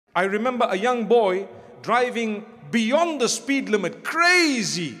I remember a young boy driving beyond the speed limit,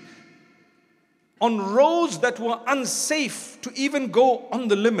 crazy, on roads that were unsafe to even go on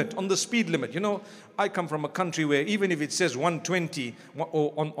the limit, on the speed limit. You know, I come from a country where even if it says 120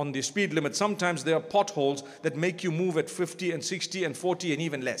 on the speed limit, sometimes there are potholes that make you move at 50 and 60 and 40 and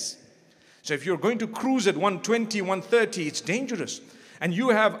even less. So if you're going to cruise at 120, 130, it's dangerous. And you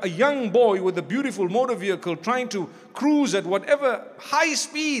have a young boy with a beautiful motor vehicle trying to cruise at whatever high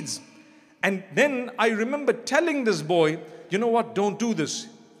speeds. And then I remember telling this boy, you know what, don't do this.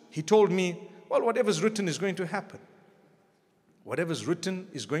 He told me, well, whatever's written is going to happen. Whatever's written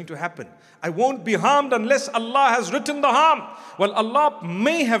is going to happen. I won't be harmed unless Allah has written the harm. Well, Allah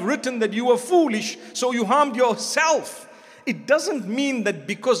may have written that you were foolish, so you harmed yourself. It doesn't mean that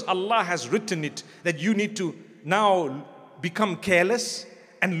because Allah has written it, that you need to now become careless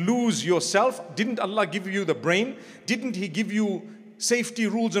and lose yourself. Didn't Allah give you the brain? Didn't He give you safety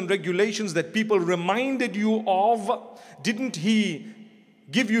rules and regulations that people reminded you of? Didn't He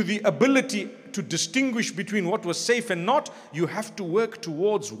give you the ability to distinguish between what was safe and not? You have to work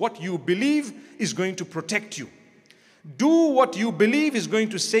towards what you believe is going to protect you. Do what you believe is going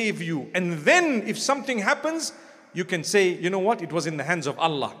to save you. And then if something happens, you can say, you know what, it was in the hands of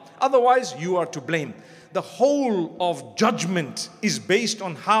Allah. Otherwise, you are to blame. The whole of judgment is based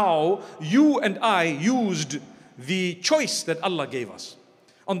on how you and I used the choice that Allah gave us.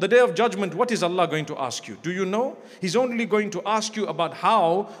 On the day of judgment, what is Allah going to ask you? Do you know? He's only going to ask you about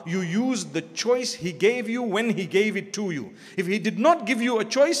how you used the choice He gave you when He gave it to you. If He did not give you a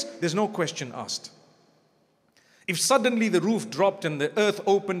choice, there's no question asked. If suddenly the roof dropped and the earth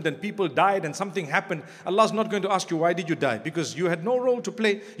opened and people died and something happened, Allah's not going to ask you, why did you die? Because you had no role to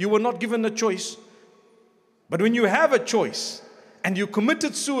play. You were not given a choice. But when you have a choice and you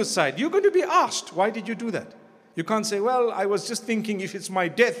committed suicide, you're going to be asked, why did you do that? You can't say, well, I was just thinking if it's my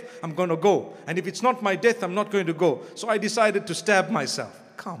death, I'm going to go. And if it's not my death, I'm not going to go. So I decided to stab myself.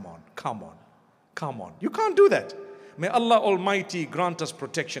 Come on, come on, come on. You can't do that. May Allah Almighty grant us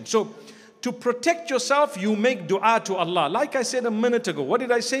protection. So to protect yourself, you make dua to Allah. Like I said a minute ago, what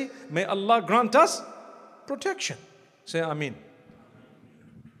did I say? May Allah grant us protection. Say Ameen.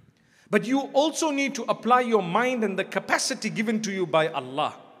 But you also need to apply your mind and the capacity given to you by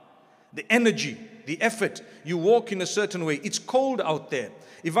Allah. The energy, the effort. You walk in a certain way. It's cold out there.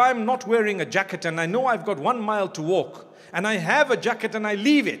 If I'm not wearing a jacket and I know I've got 1 mile to walk and I have a jacket and I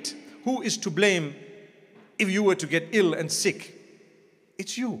leave it, who is to blame if you were to get ill and sick?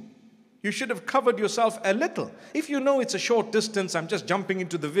 It's you. You should have covered yourself a little. If you know it's a short distance, I'm just jumping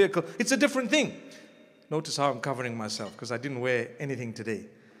into the vehicle, it's a different thing. Notice how I'm covering myself because I didn't wear anything today.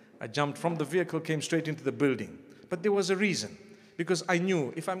 I jumped from the vehicle, came straight into the building. But there was a reason. Because I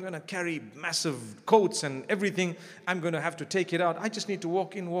knew if I'm going to carry massive coats and everything, I'm going to have to take it out. I just need to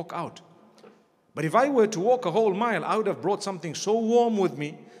walk in, walk out. But if I were to walk a whole mile, I would have brought something so warm with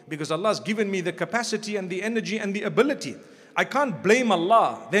me because Allah's given me the capacity and the energy and the ability. I can't blame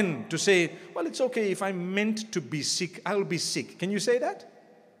Allah then to say, well, it's okay if I'm meant to be sick, I'll be sick. Can you say that?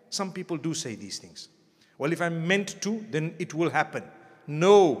 Some people do say these things. Well, if I'm meant to, then it will happen.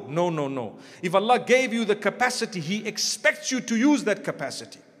 No, no, no, no. If Allah gave you the capacity, He expects you to use that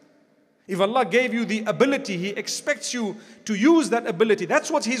capacity. If Allah gave you the ability, He expects you to use that ability.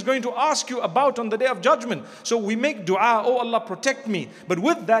 That's what He's going to ask you about on the day of judgment. So we make dua, oh Allah, protect me. But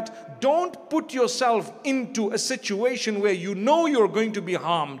with that, don't put yourself into a situation where you know you're going to be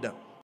harmed.